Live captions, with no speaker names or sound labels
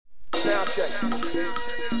Sound check.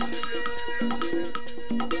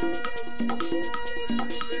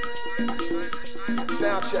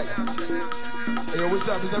 Sound check. Hey, yo, what's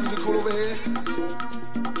up? Is everything cool over here?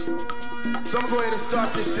 So I'm gonna go ahead and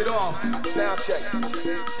start this shit off. Sound check.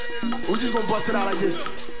 We're just gonna bust it out like this.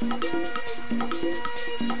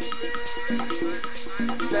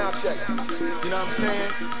 Sound check. You know what I'm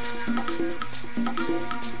saying?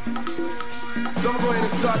 So I'm gonna go ahead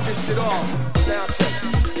and start this shit off. Sound check.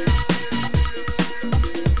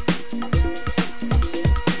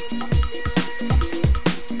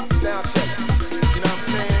 Sound check. You know what I'm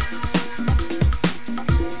saying?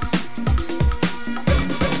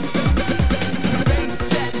 Bass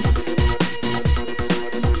check.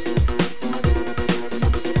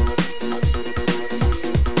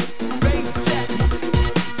 Bass check.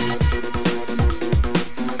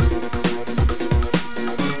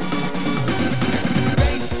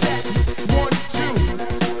 Bass check. 1, 2.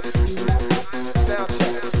 Sound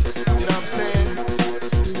check. You know what I'm saying?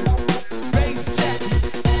 Bass check.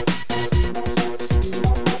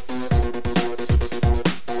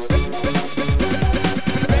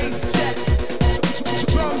 Bass check.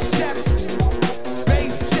 Drums check.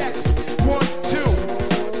 Bass check. 1, 2.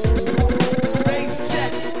 Bass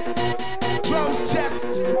check. Drums check.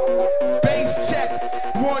 Bass check.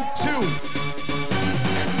 1, 2.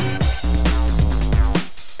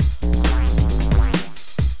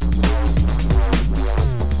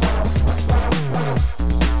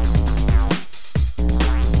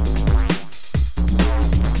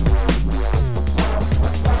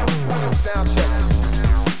 Sound check.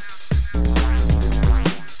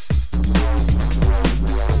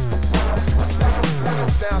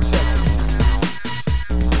 Sound check.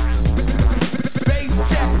 Bass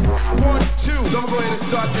check. 1, 2. So I'm gonna go ahead and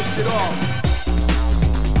start this shit off.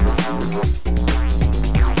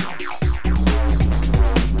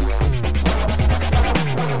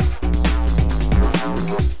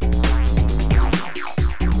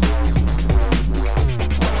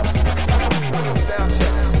 Sound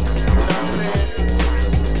check. You know what I'm saying?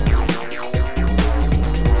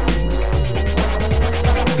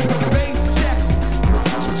 Bass check.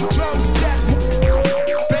 Drums check.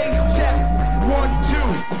 Bass check. 1,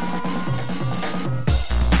 2.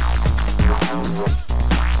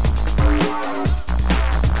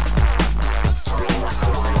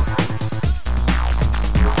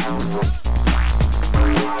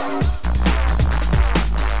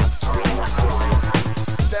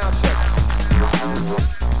 Sound check.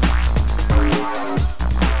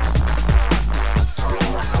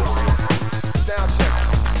 Sound check.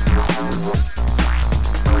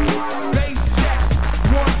 Bass check.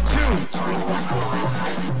 1, 2. Bass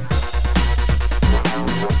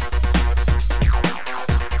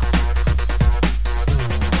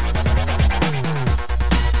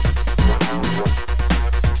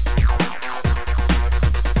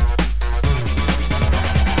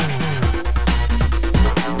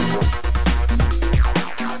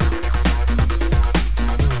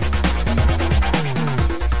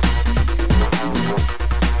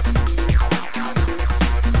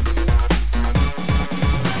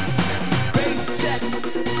check.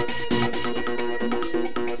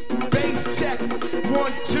 Bass check.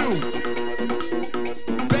 1, 2.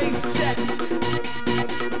 Bass check.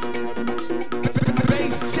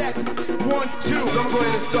 Bass check. 1, 2. So I'm gonna go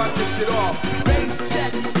ahead and start this shit off. Bass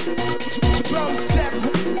check. Drums check.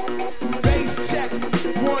 Bass check.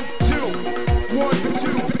 1, 2. 1,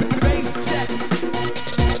 2. Bass check.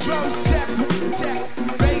 Drums check. Check.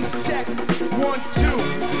 Bass check. 1, 2. You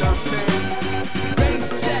know what I'm saying? Bass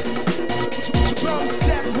check. Drums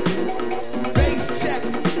check. Bass check.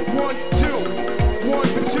 1, 2. 1,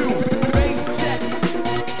 2. Bass check.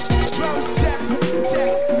 Drums check. Check.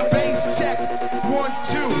 Bass check. 1,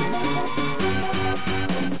 2.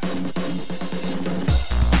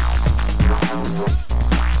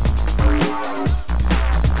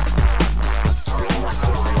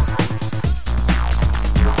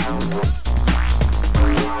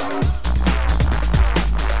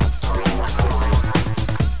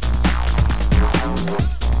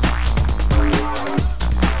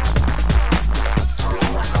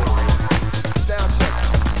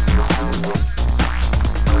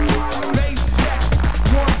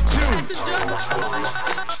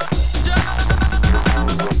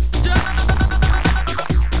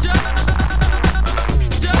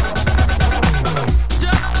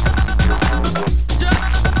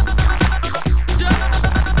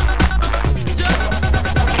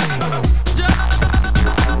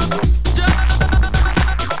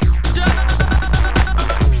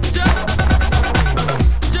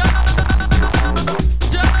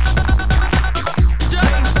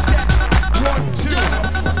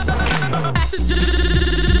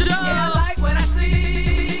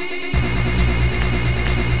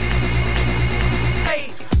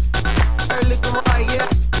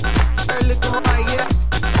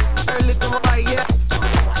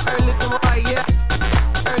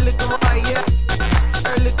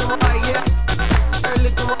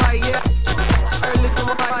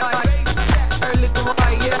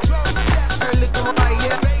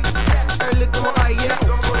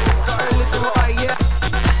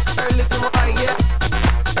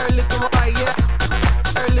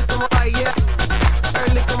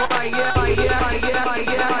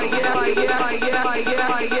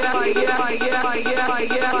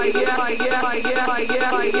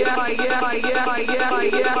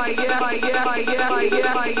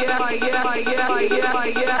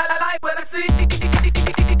 like what I see.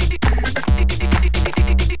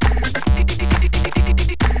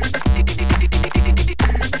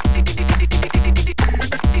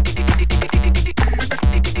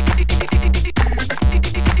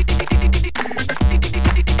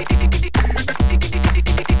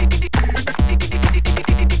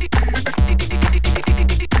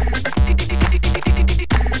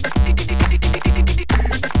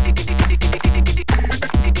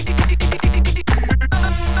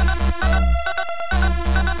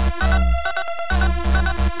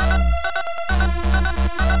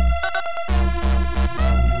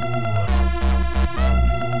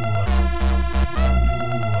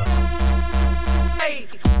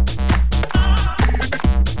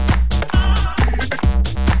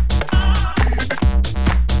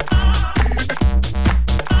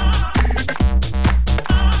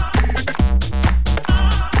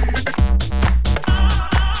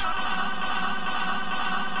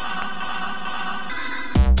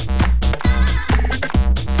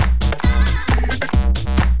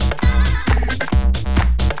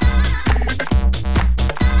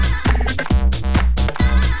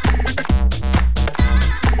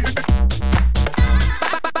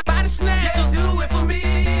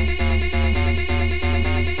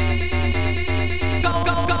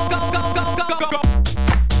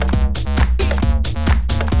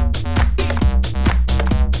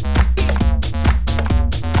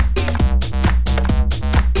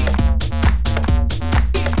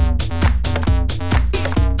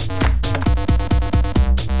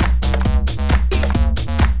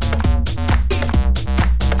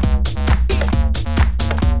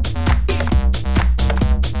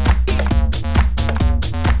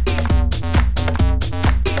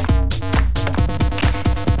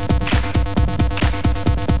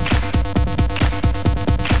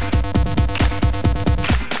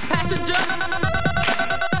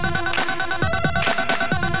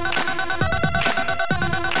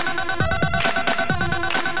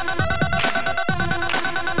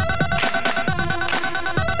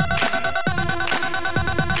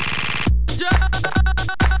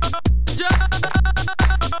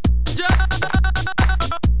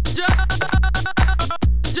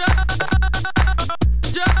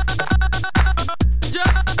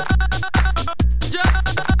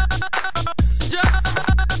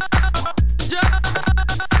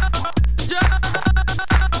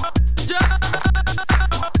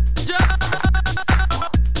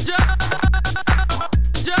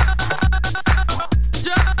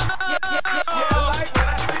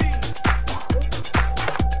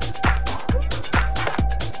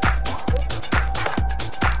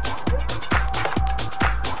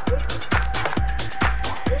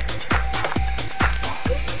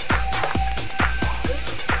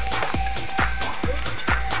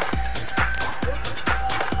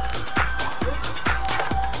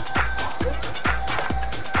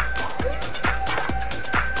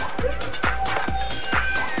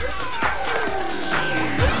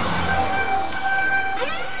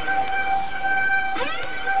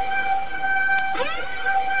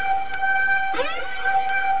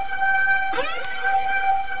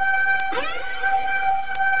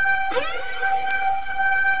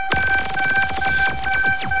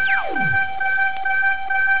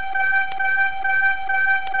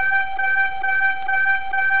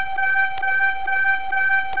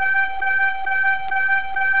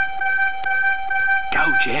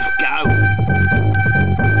 Jeff, go.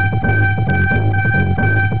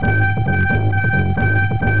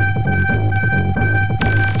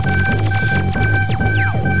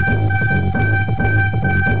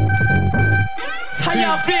 How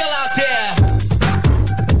y'all feel out there?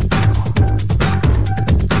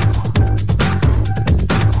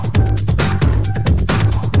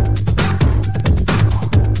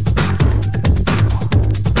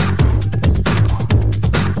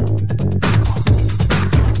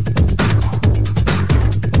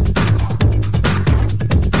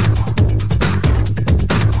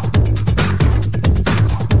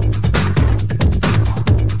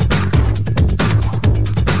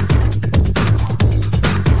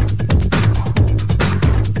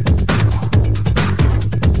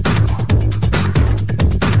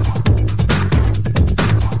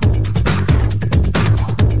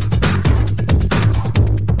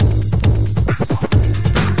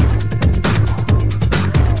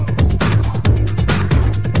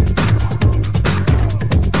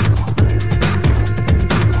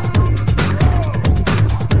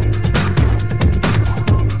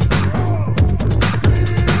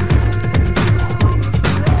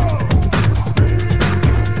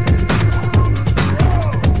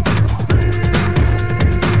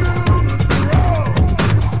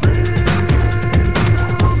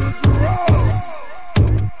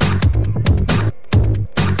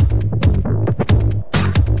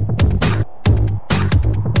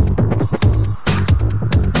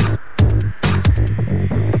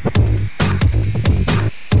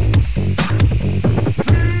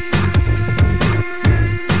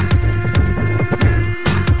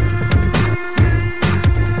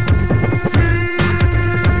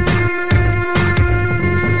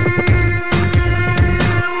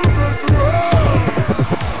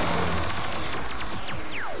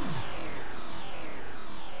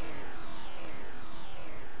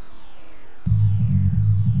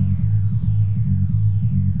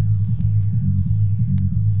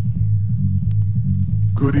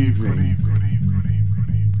 Good evening.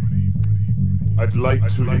 I'd like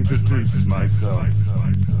to introduce myself.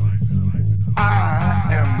 I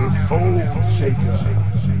am the Soul Shaker,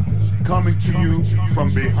 coming to you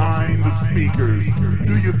from behind the speakers.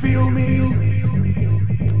 Do you feel me?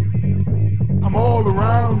 I'm all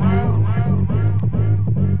around you.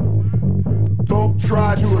 Don't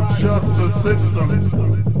try to adjust the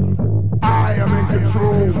system. I am in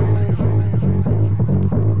control.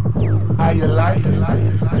 How you like it?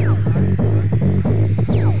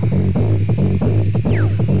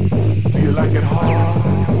 Do you like it hard?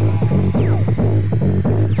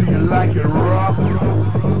 Do you like it rough?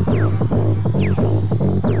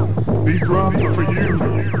 These drums are for you,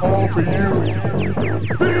 all for you.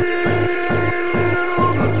 Feel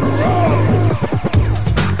the drum!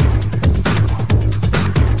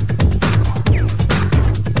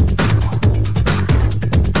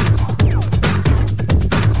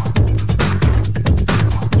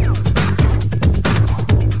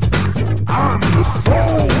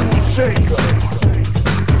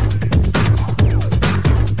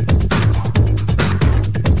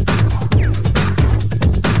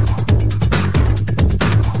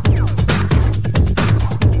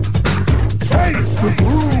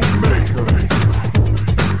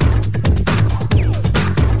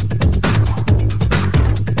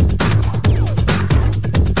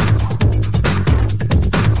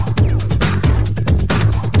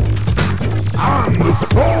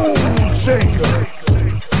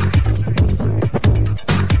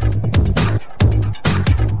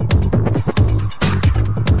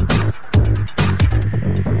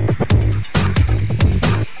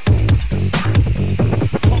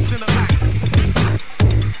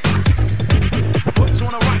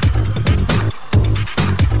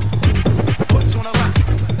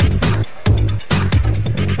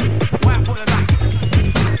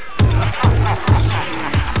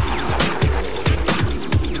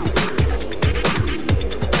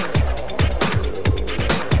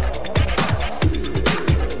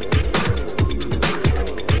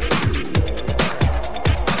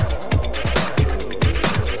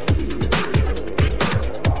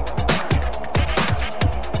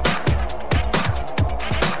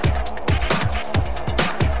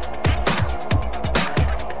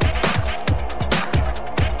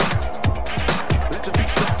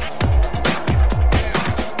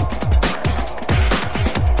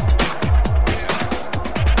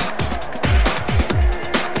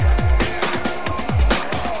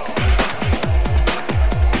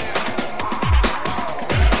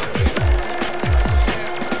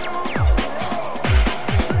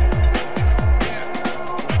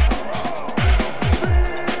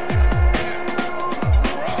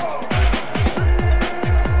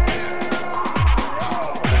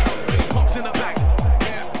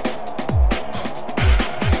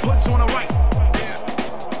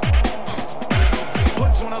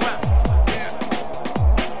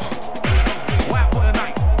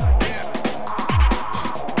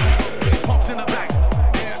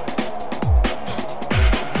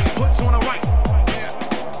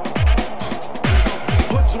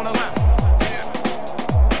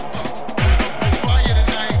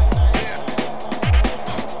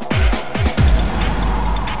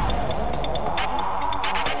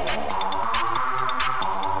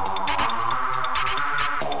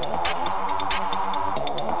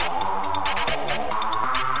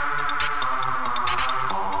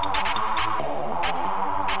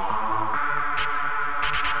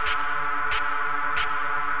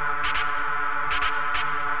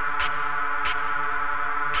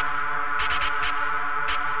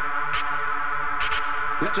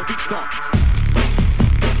 Let your feet stomp.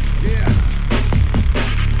 Yeah.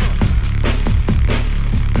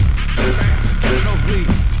 Nosebleed.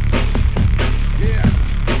 Yeah.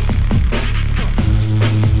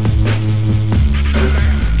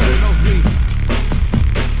 Nosebleed.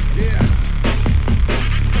 Yeah.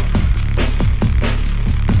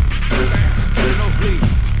 Nosebleed.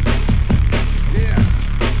 Yeah.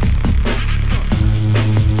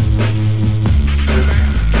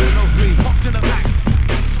 Nosebleed. Punks in the back.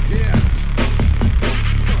 Yeah.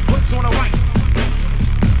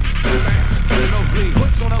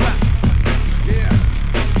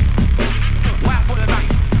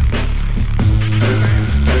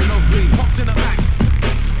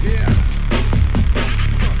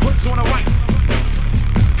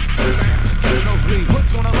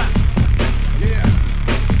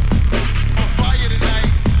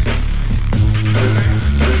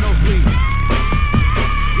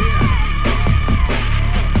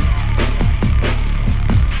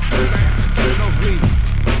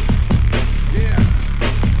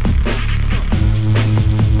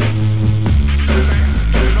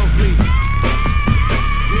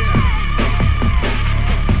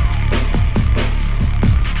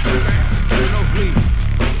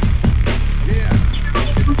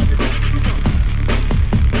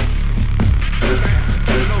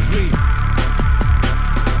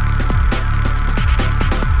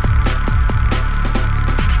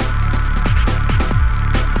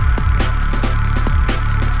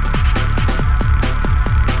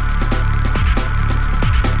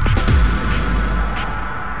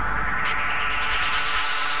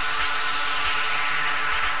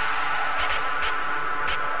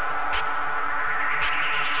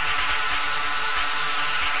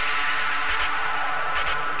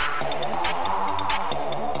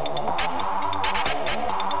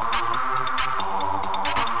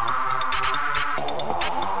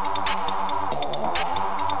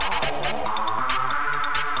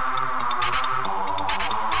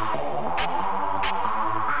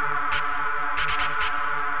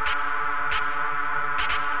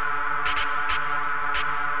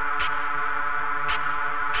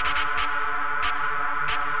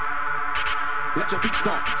 Let your feet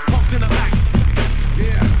stomp. Punks in the back.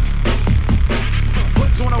 Yeah.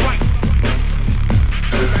 Hoods on the right.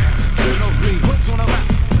 No bleed. Hoods on the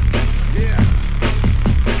left. Yeah.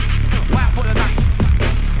 Wild for the night.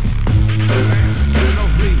 No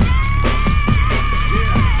bleed.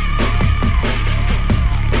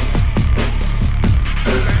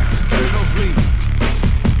 Yeah. No bleed.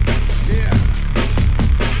 Yeah.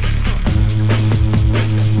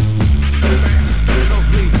 No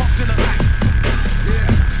bleed. Punks in the back. Yeah.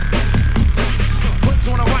 Hoods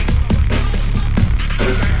on the right.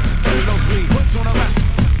 No bleed. Hoods on the left.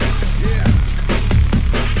 Yeah.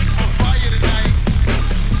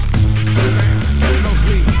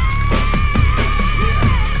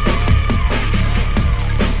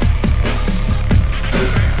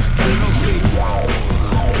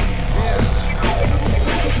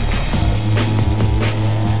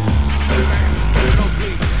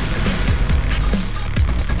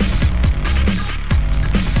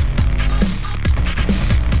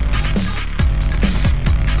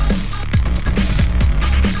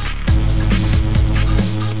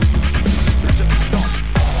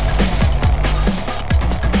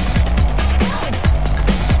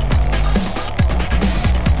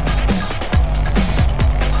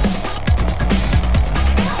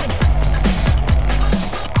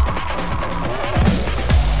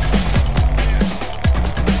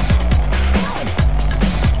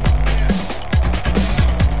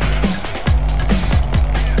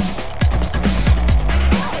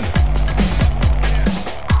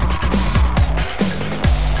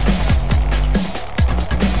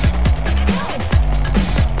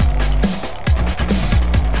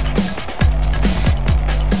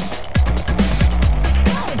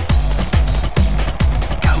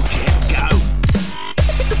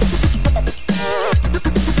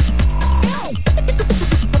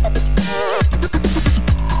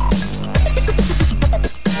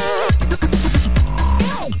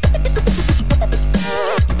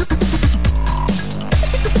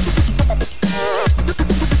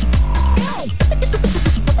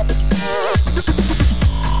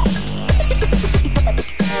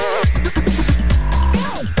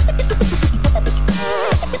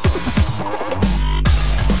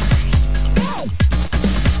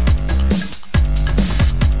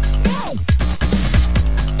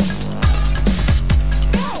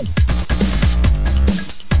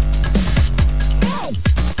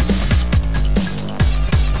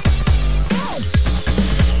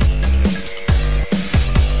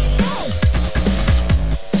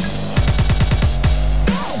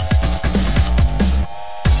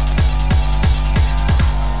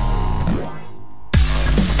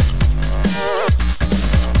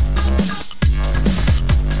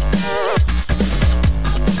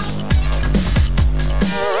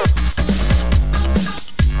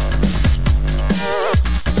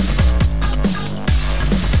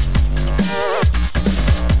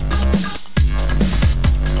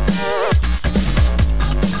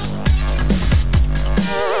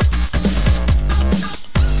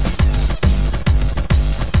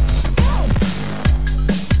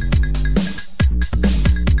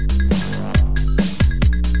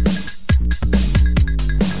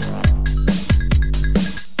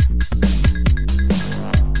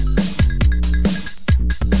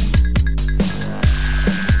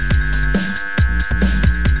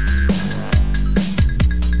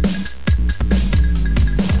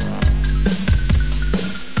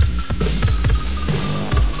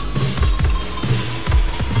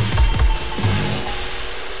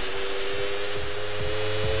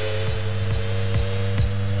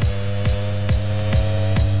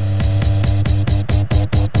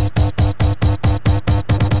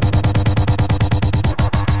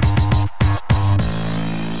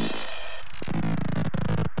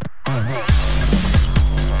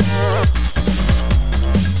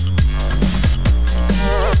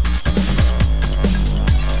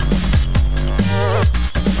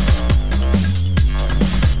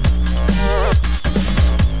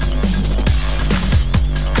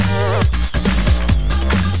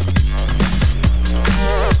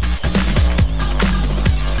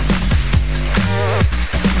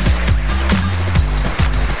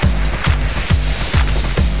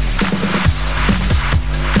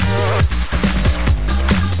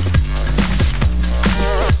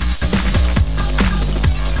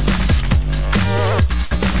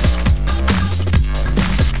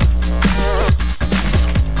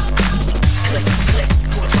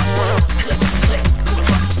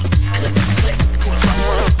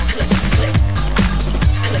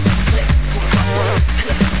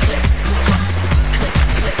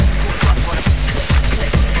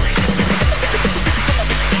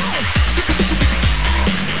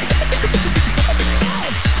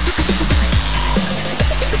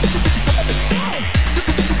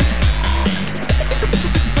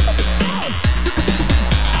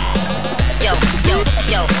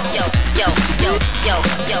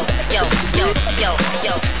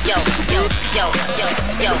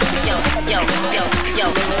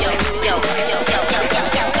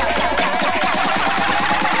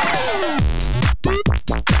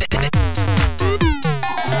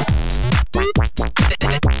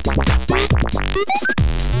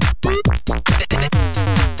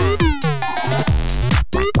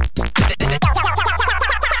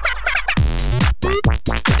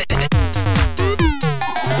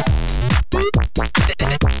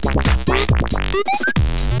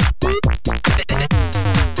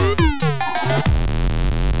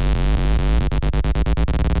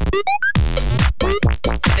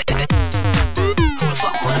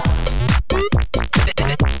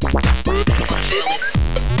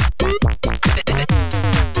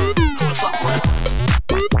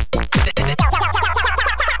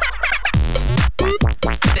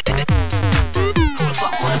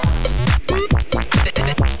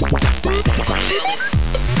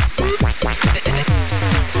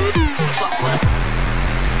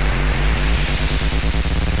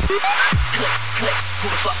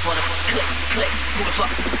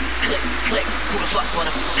 click, click, who the fuck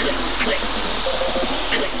wanna click, click,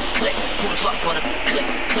 click, click, who the fuck wanna click,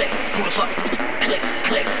 click, who the fuck, click,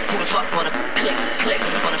 click, who the fuck wanna click, click,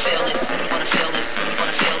 who wanna feel this, who wanna feel this, who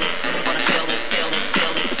wanna feel this, who wanna feel this, feel this,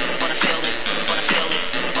 feel this, who wanna feel this, who wanna feel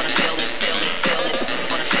this, who wanna feel this, feel this, feel this, who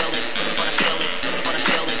wanna feel this, who wanna feel this, who wanna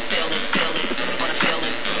feel this, feel this, feel this, who wanna feel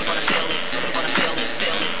this, who wanna feel this, who wanna feel this,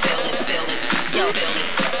 feel this, feel this, feel this, yo, feel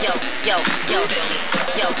this, yo, yo, yo, feel this,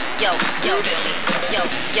 yo, yo, yo, feel this, yo,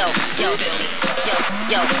 yo, yo, feel this, yo,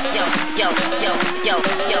 yo, yo, yo, yo, yo, yo,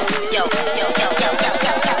 yo, yo, yo, yo, yo, yo.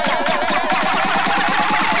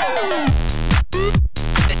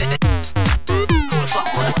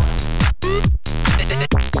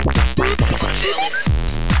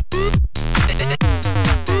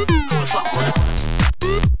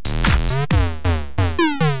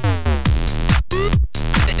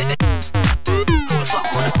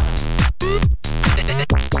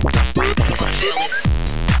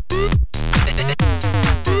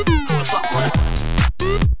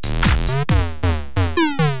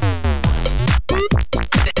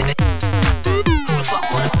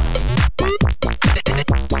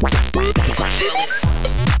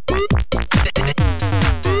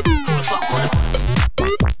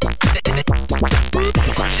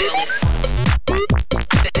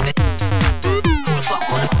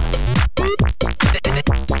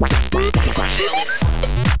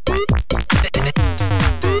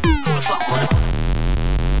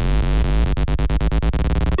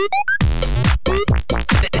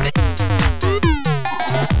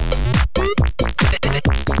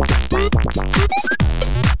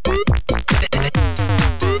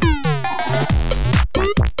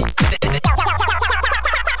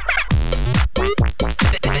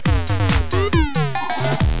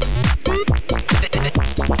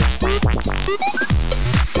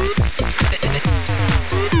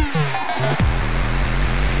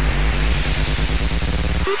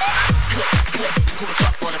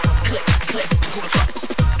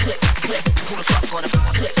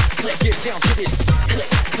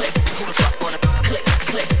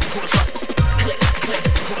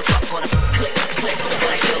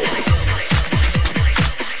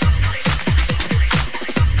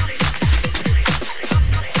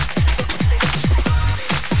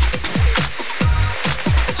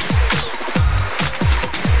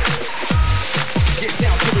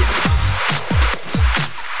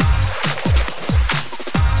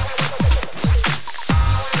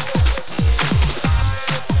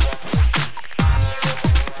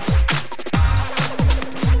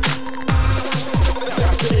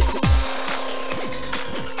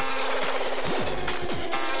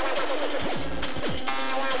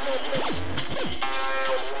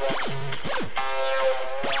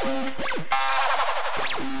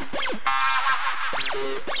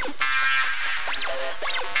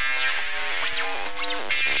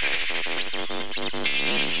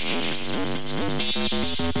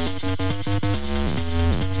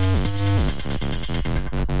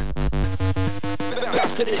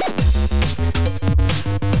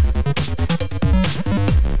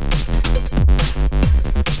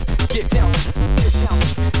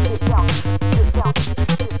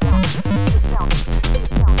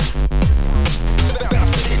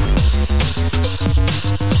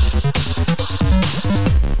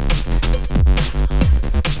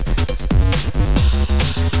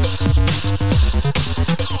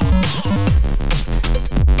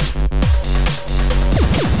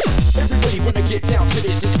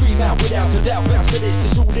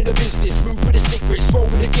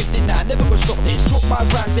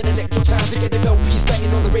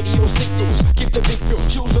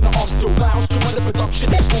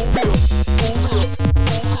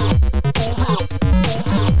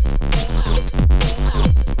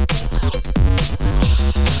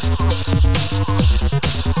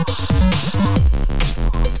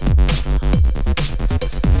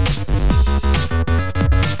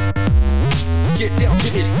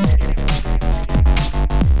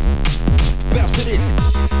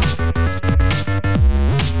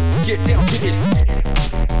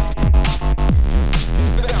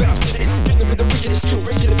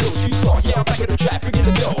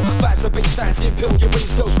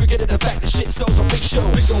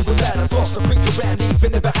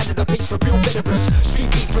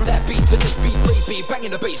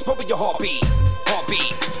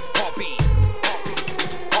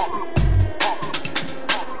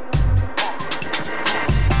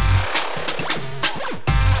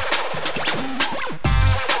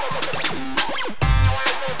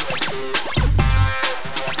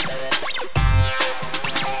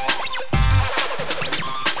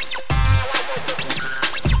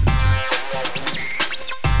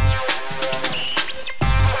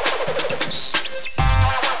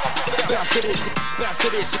 to this, bounce to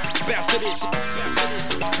this, bounce to this, bounce to this,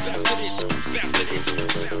 bounce to this, bounce to this.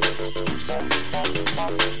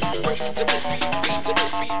 Beat to this beat, beat to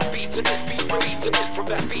this beat, beat to this beat, beat to this from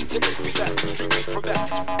that beat to this beat, that street beat from that,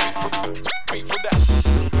 beat from that.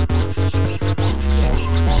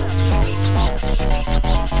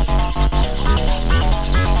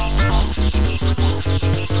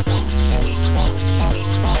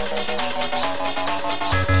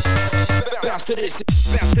 Bounce to this,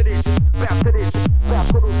 bounce to this, bounce to this, bounce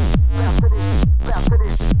to this, bounce to this, bounce to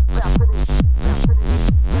this, bounce to this, bounce to this,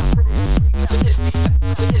 bounce to this, to this beat,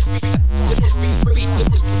 to this beat, to this beat, beat to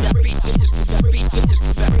this, beat to this, beat to this,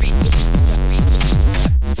 beat to this, beat to this,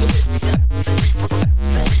 to this beat,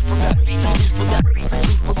 from that, beat from that, beat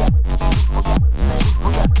from that,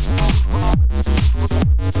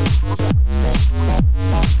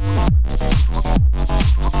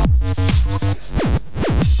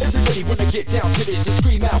 everybody wanna get down to this and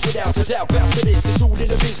scream out without a doubt. Bounce to this, it's all in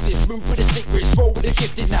the business. Move with a sick wrist, roll with a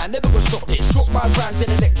gifted now. Never gonna stop this. Drop my rhymes in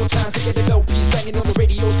electro times and get the LPs banging on the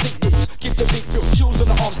radio signals. Give the big feel, chills on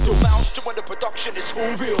the arm still bounce to when the production is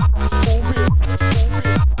all real, all real, all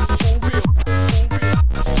real, all real,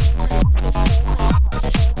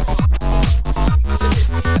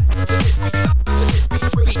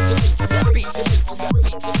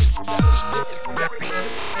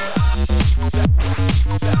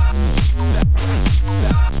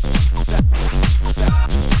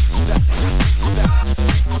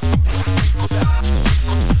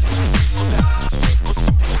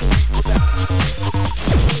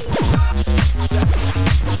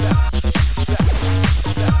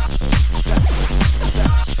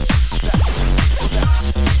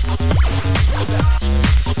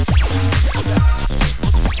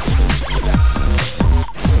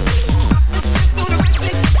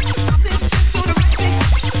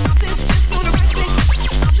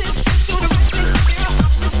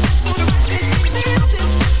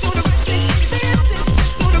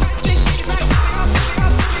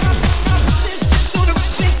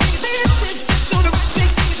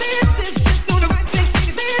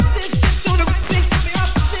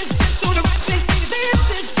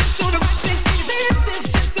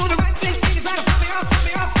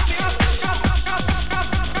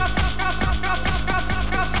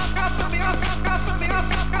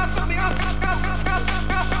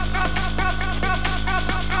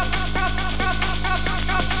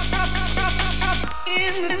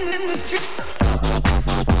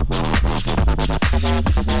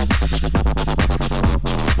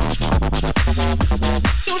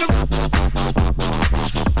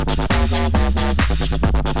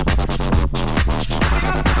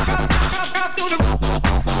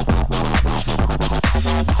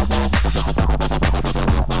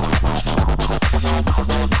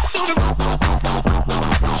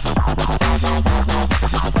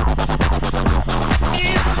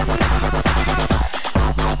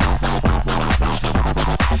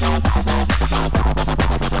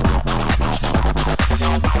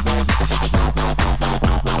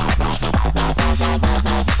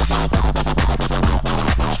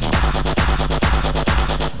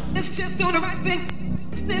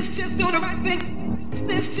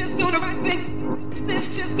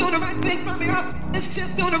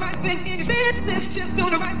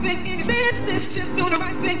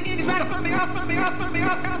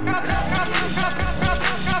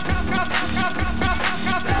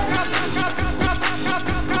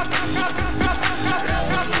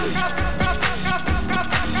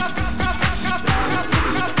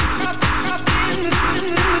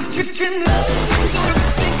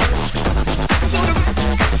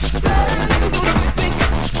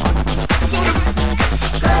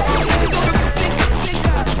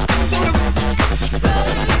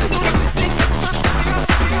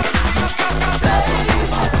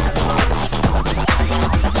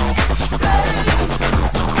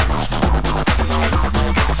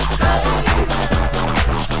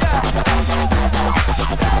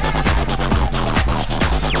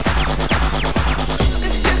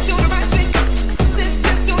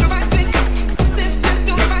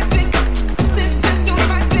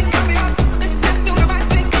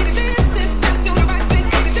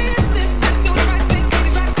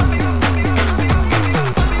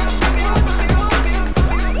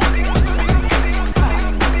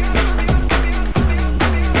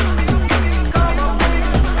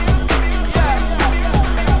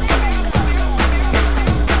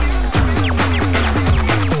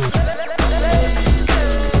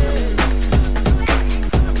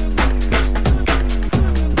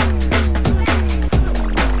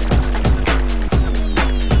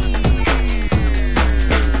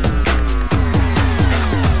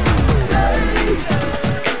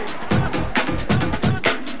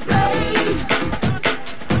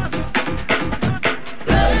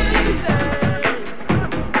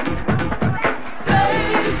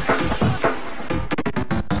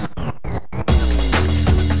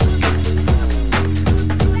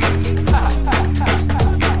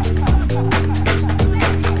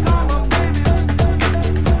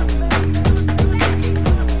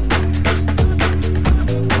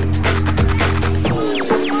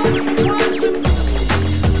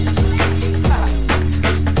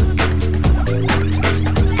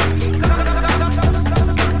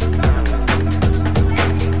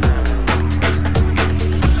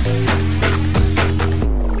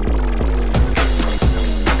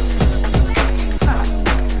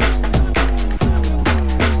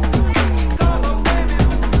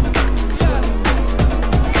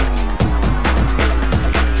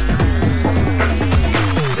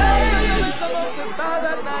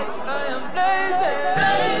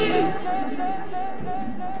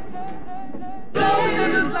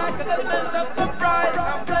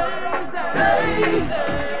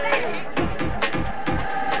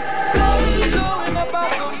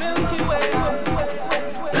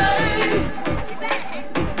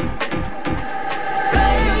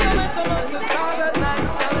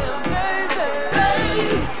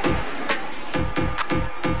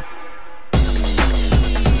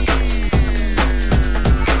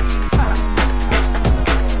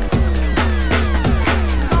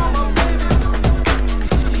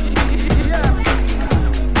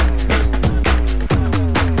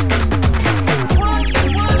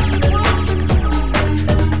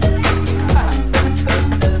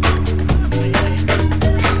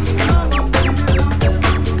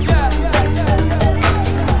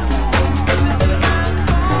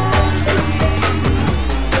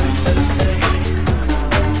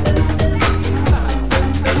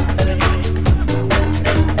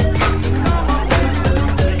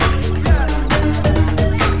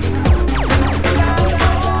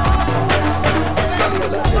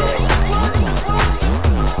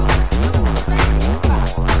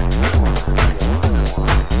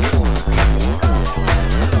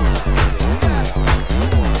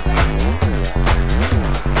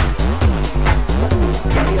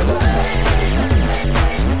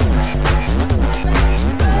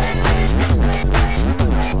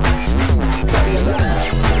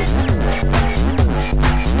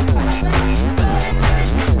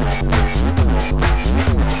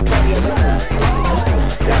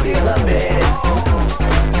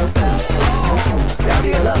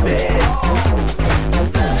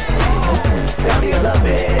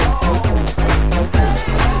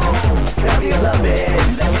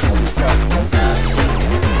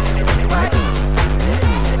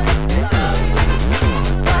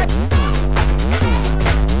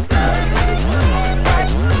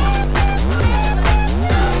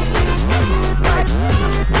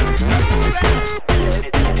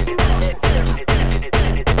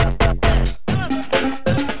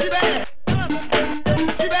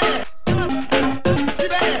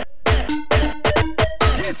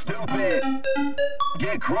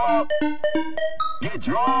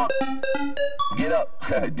 draw. Get up,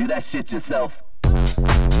 do that shit yourself.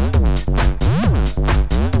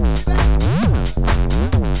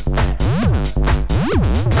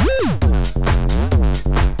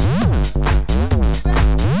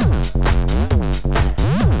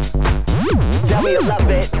 Tell me you love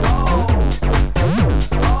it.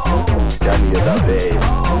 Tell me you love it.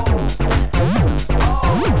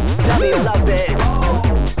 Tell me you love it.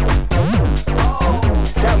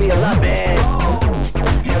 Tell me you love it.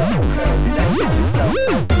 Get up, do that shit yourself.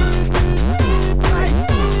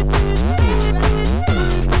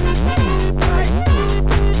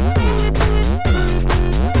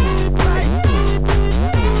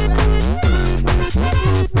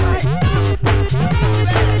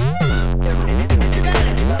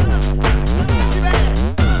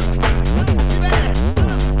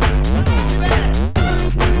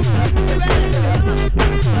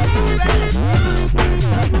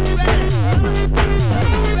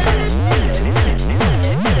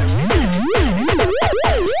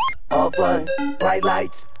 Bright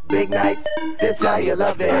lights, big nights, this how you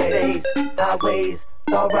love it. Days, highways,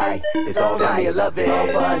 alright, it's alright. Tell me you love it. All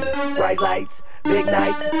fun, bright lights, big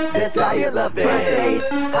nights, this how you love it. Days,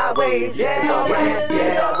 highways, yeah, it's alright, yeah,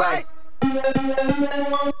 it's alright.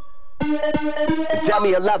 Tell me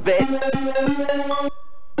you love it.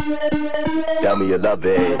 Tell me you love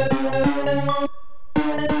it.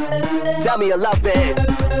 Tell me you love it.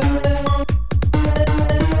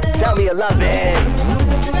 Tell me you love it.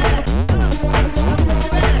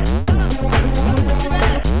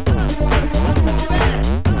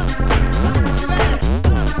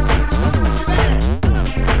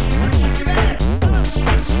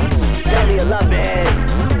 Tell me you love it.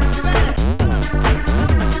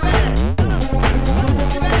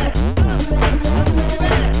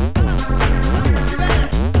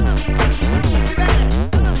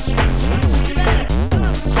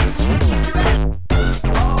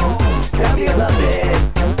 Tell me you love it.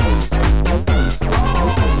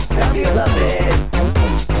 Tell me you love it.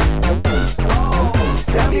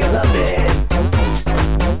 Tell me you love it.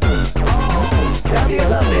 Tell me you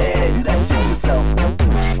love it. Do that shit yourself.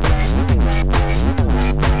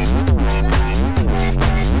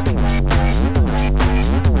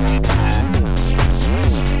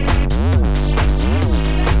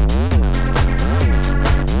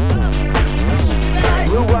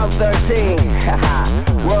 Blue World 13, haha,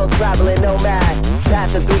 world traveling nomad,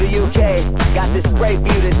 passing through the UK, got this spray for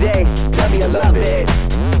you today, tell me you love it,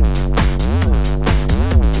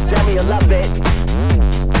 tell me you love it,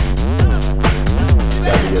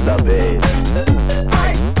 tell me you love it,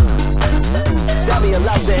 tell me you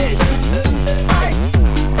love it,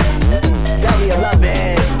 tell me you love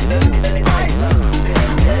it.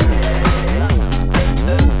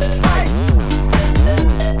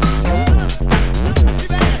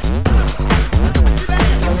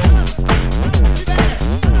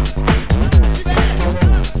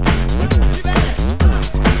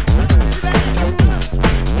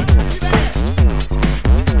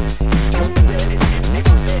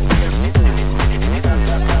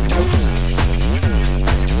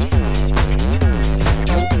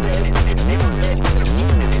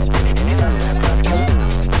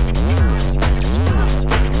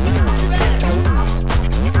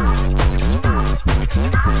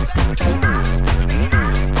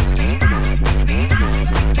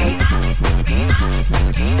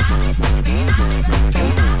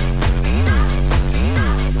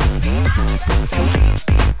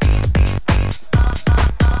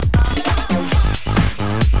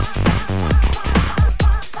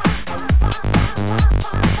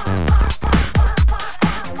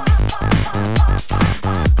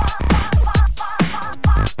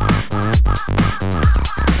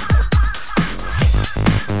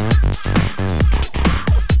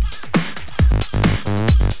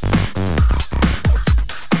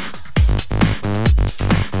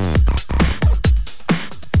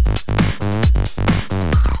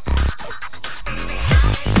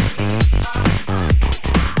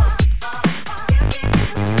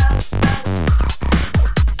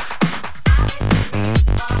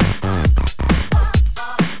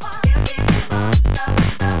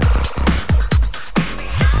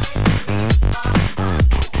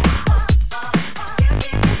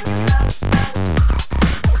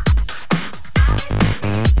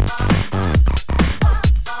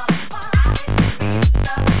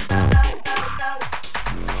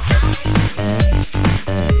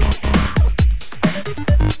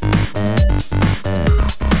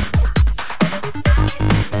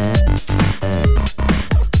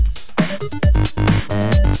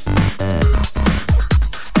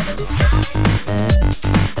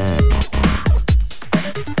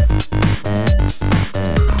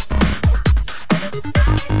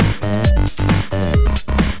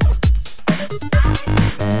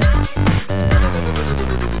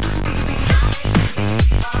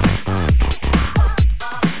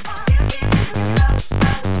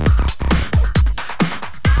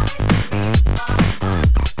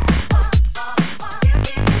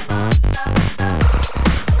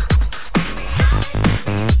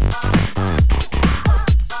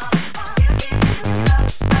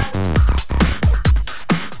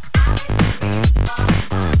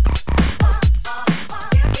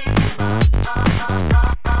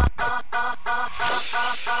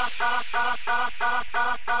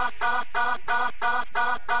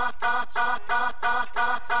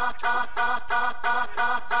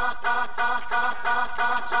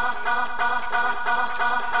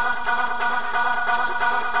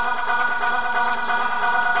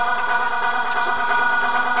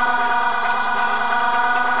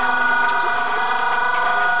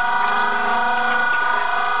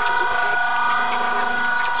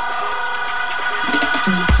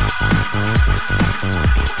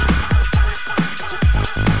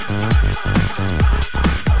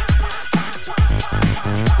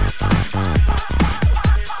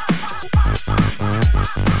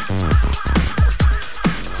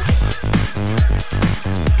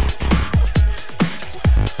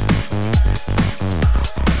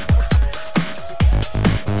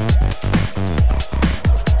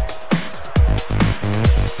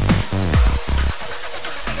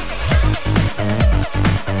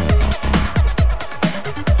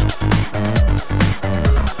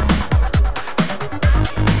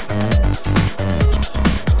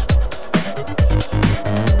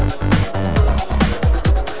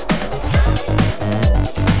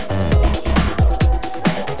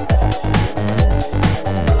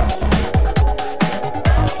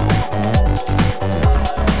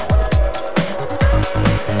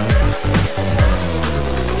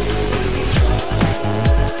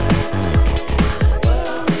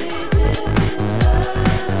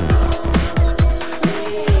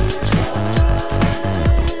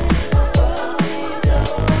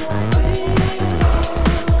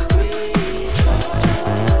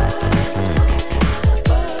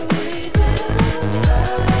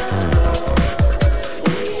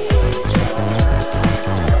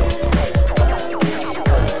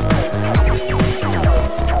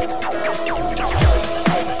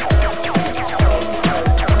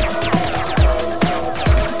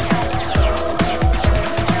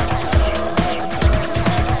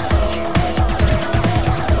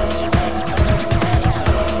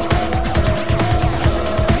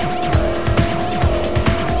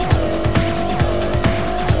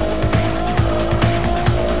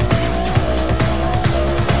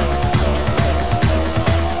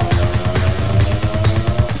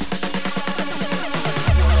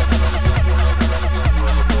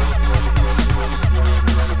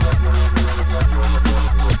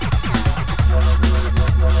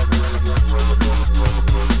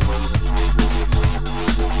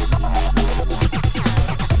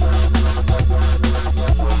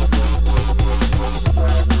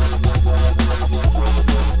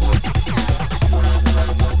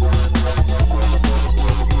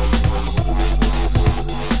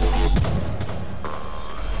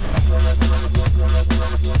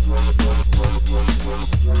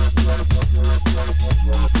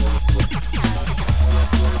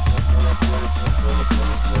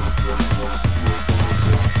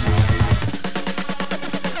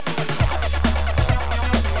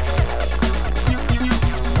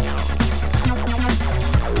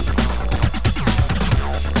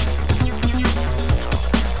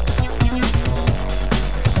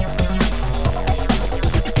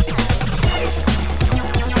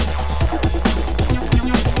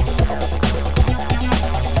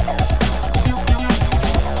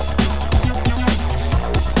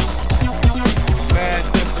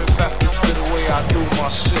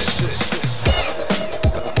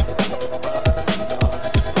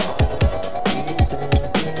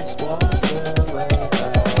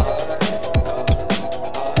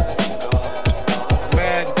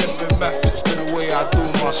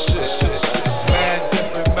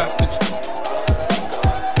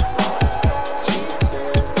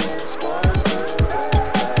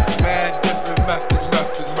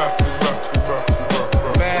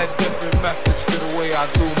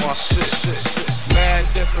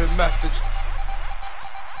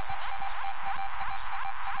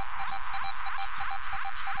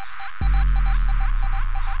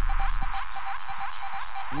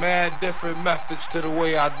 Mad different methods to the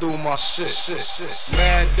way I do my shit.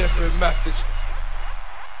 Mad different methods.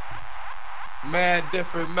 Mad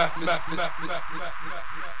different methods. Mad different methods.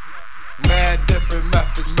 Mad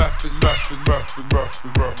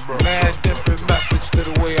different methods to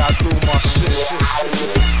the way I do my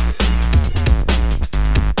shit.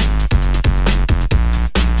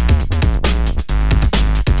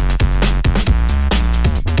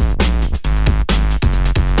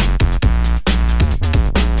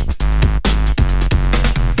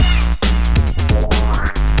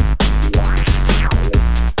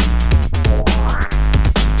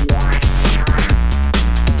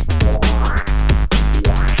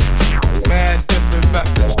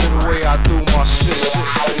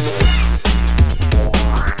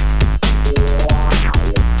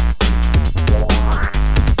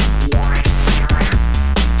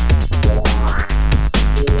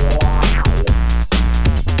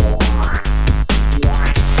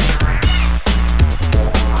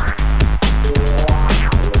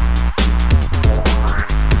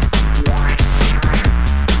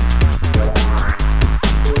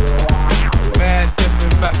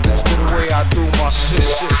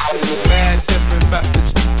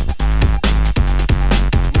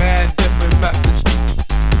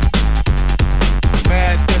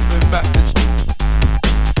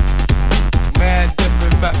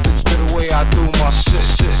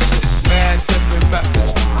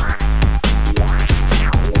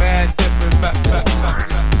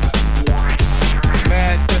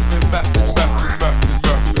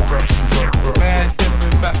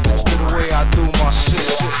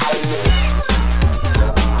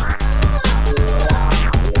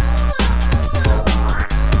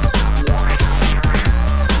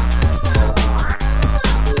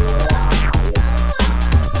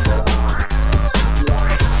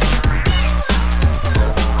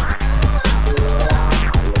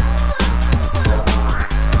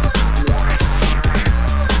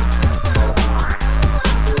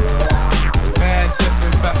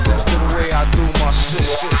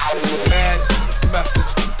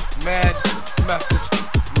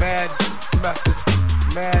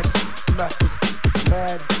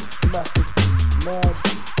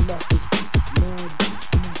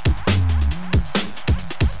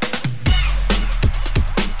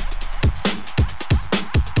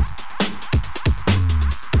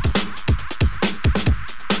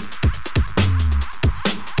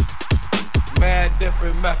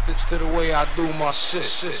 To the way I do my shit.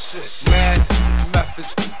 Mad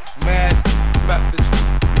methods, mad methods,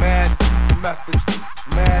 mad methods,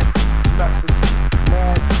 mad methods, mad methods,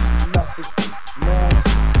 mad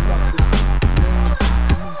methods.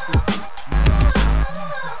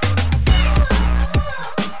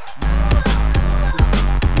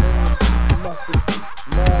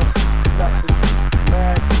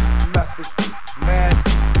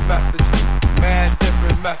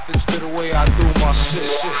 Methods to the way I do my shit.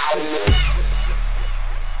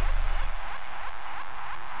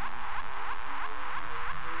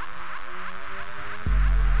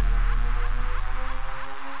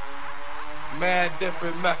 Mad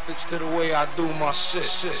different methods to the way I do my shit.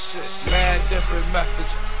 Mad different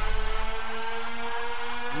methods.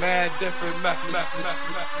 Mad different methods.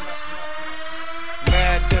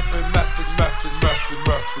 Mad different methods.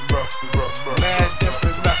 Mad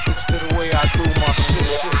different methods to the way I do my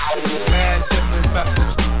shit. Mad different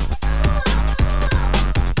methods.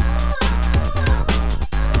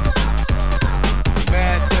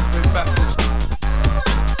 Mad different methods.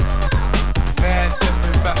 Mad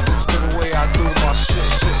different methods to the way I do my shit.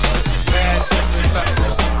 Mad different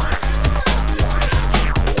methods.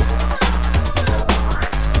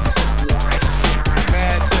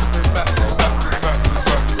 Mad different methods.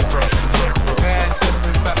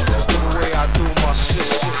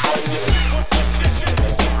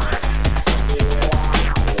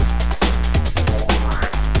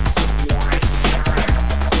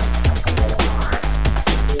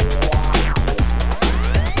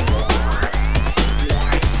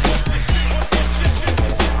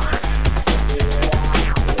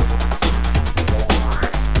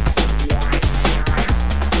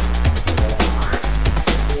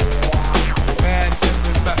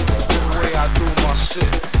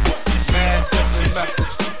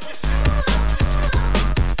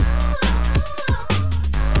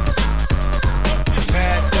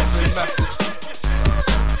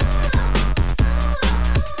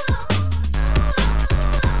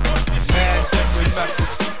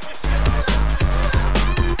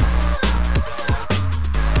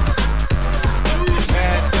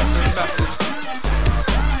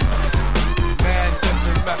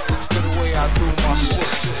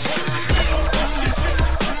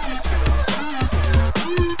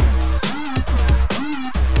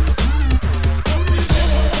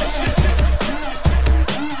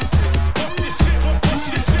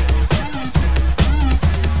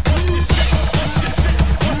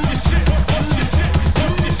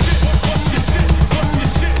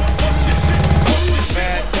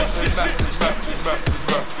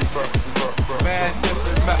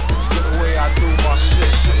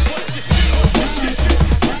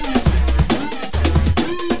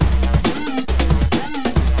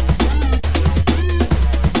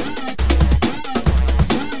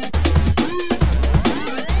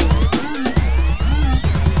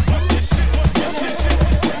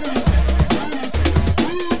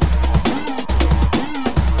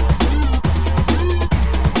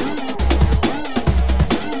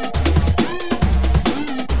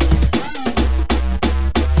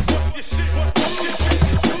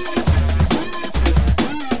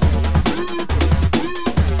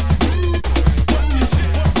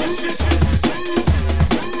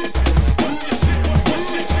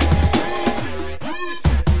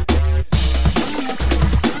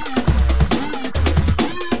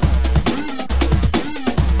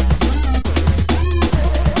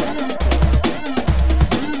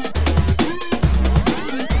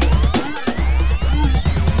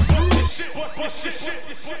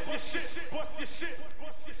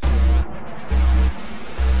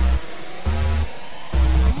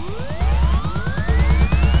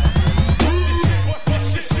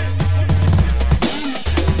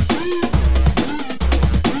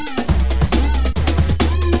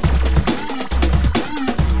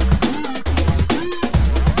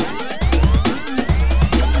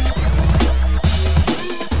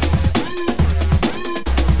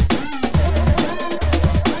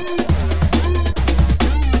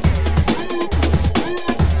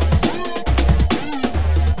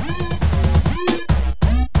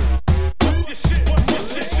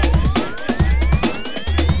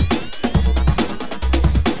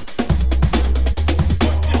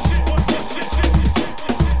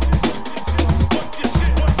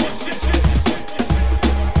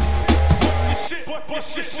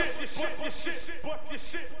 Bust your shit, bust your shit, bust your shit, bust your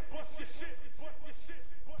shit, bust your shit, bust your shit,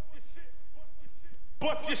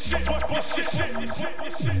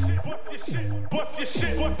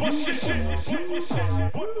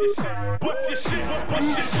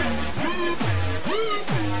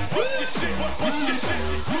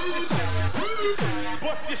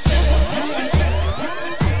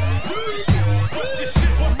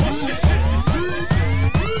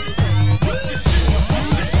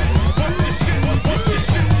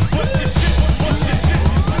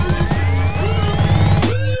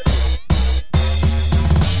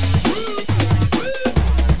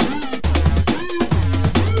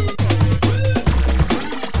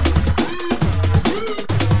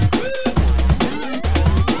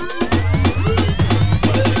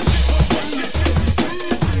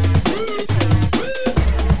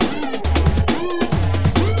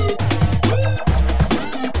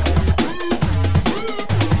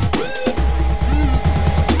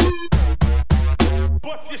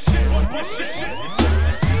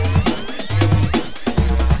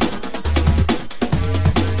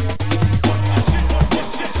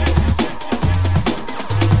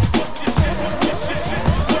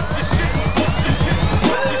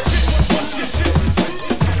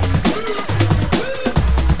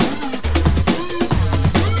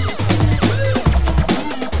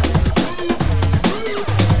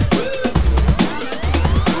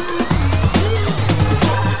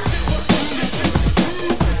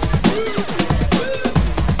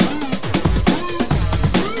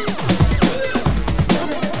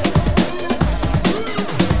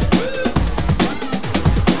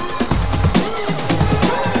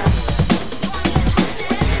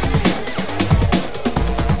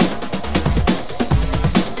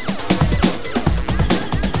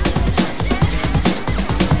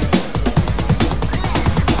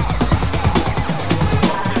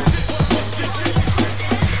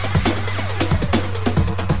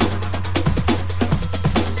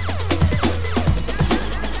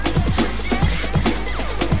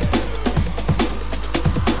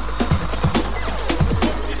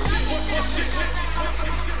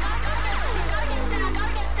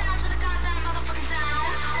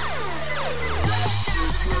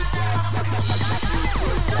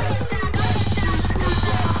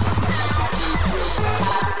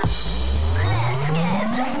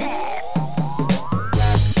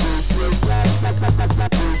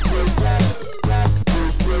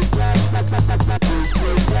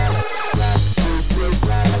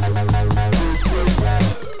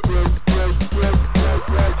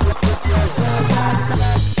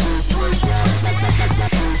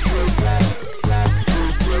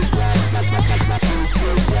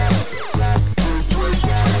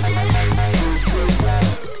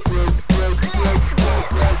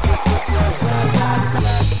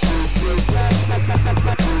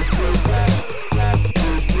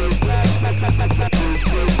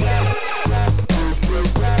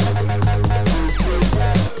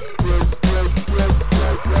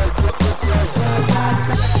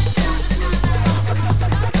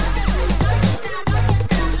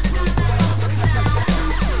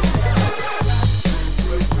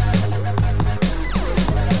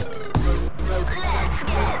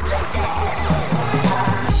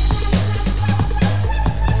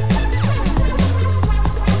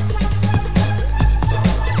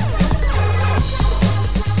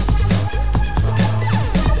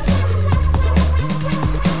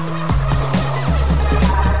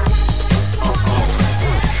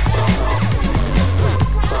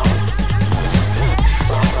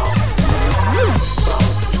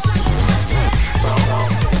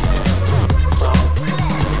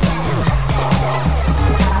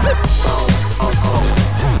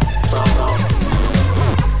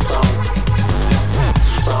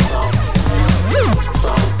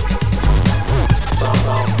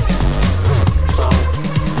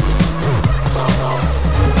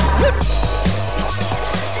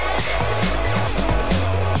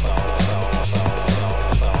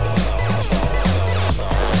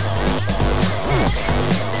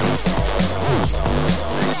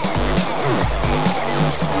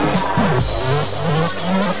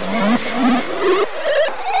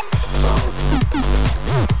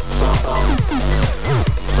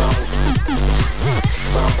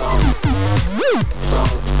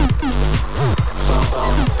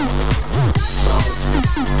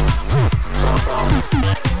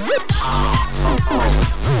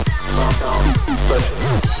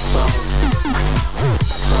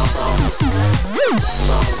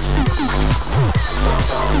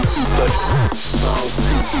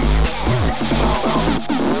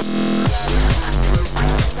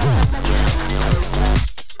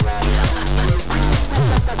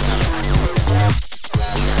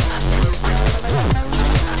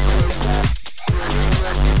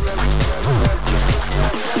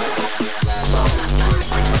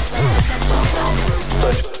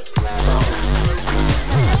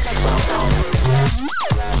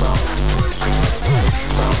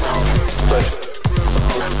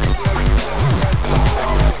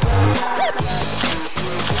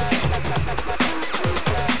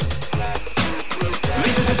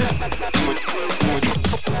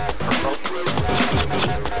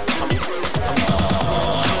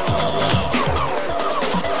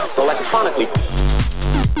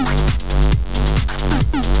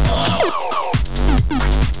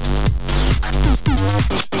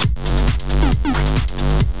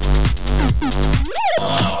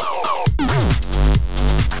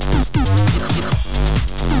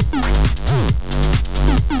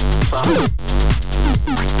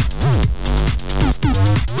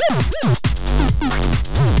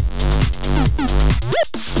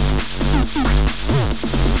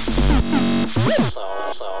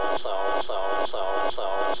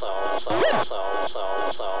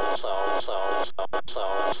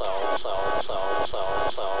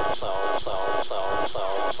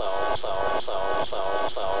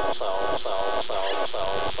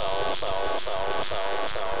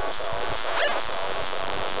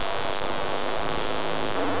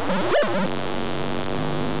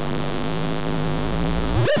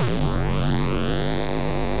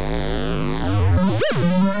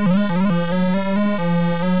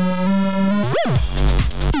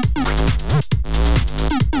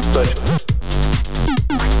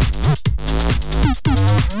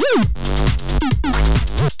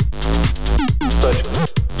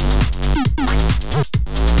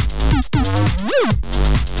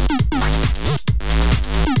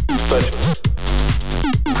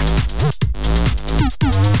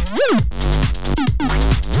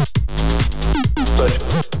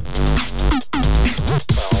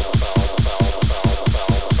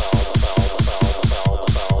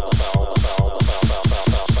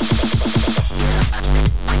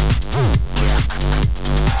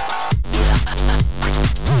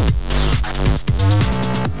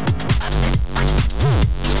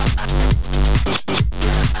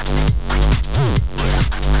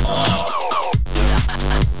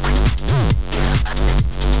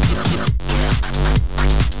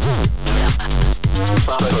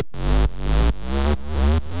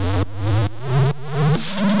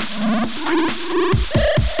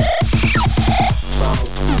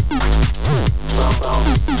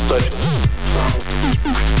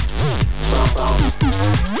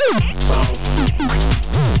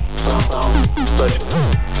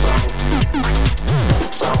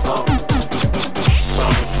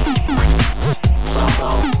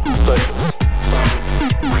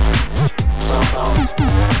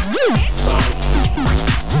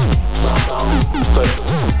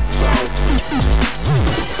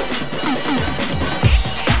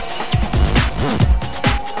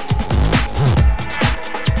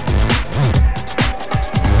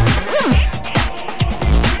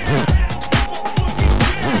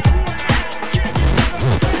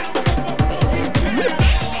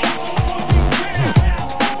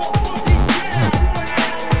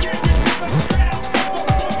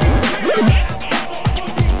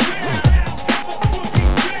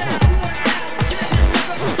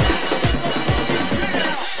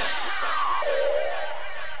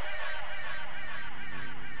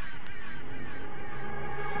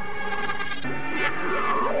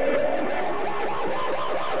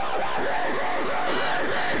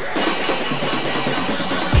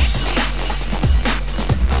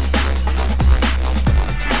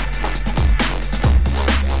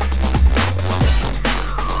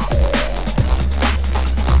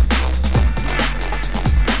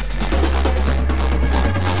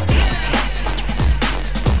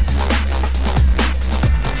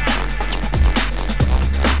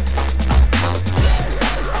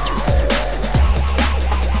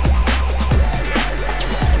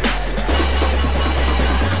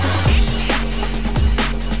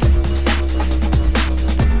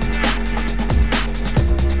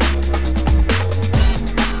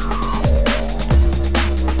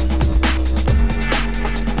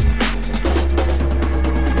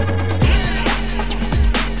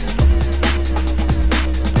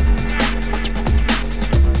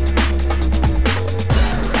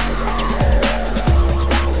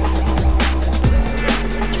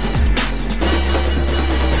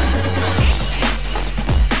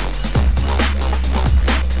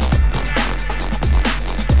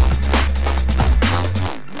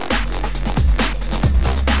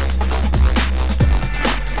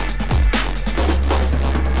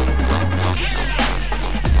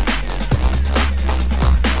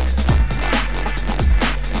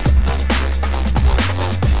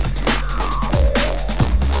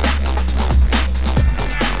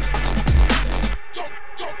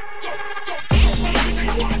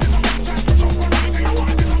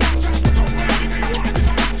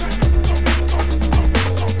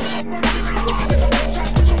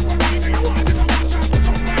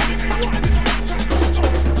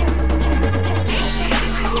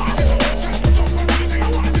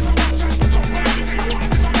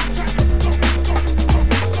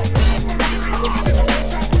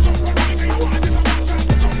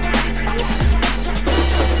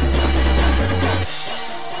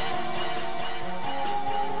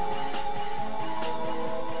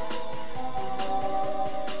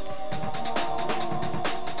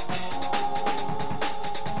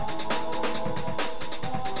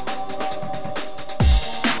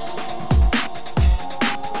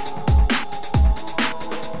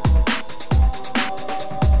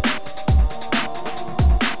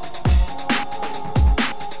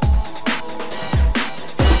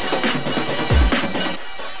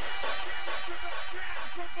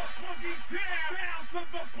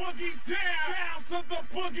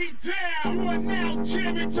 boogie down. You are now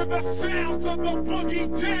jamming to the sounds of the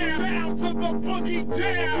boogie down. Sounds of the boogie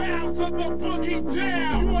down. Sounds of the boogie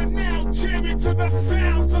down. You are now jamming to the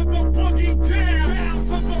sounds of the boogie down.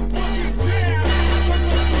 Sounds of the boogie down. Sounds of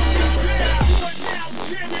the boogie down. You are now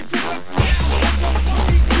jamming to the sounds of the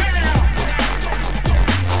boogie down.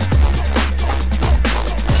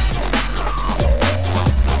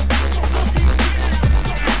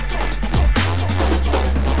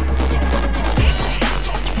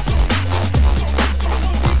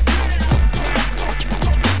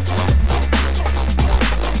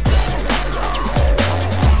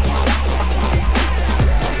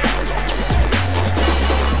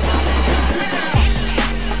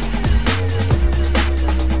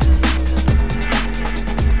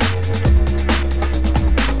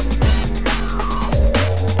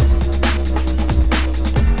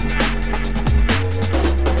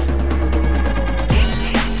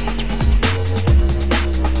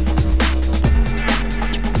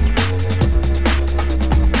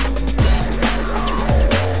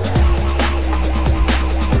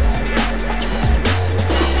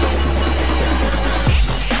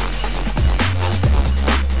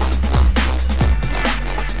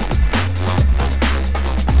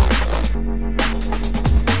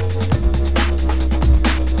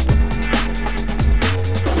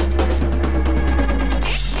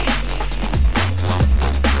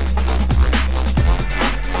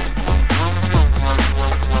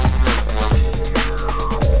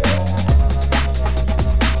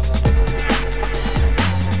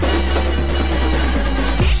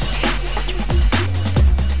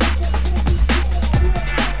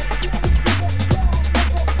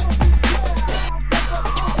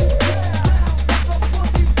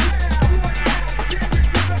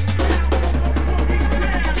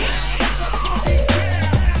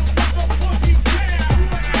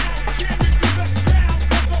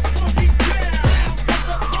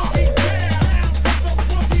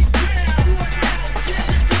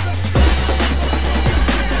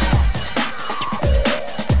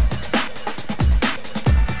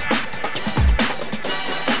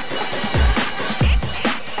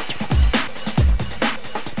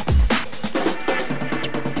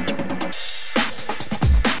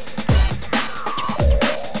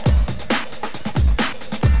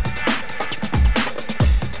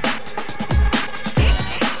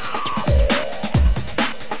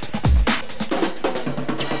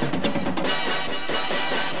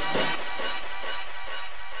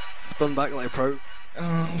 Spun back like pro.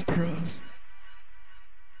 Oh, pros.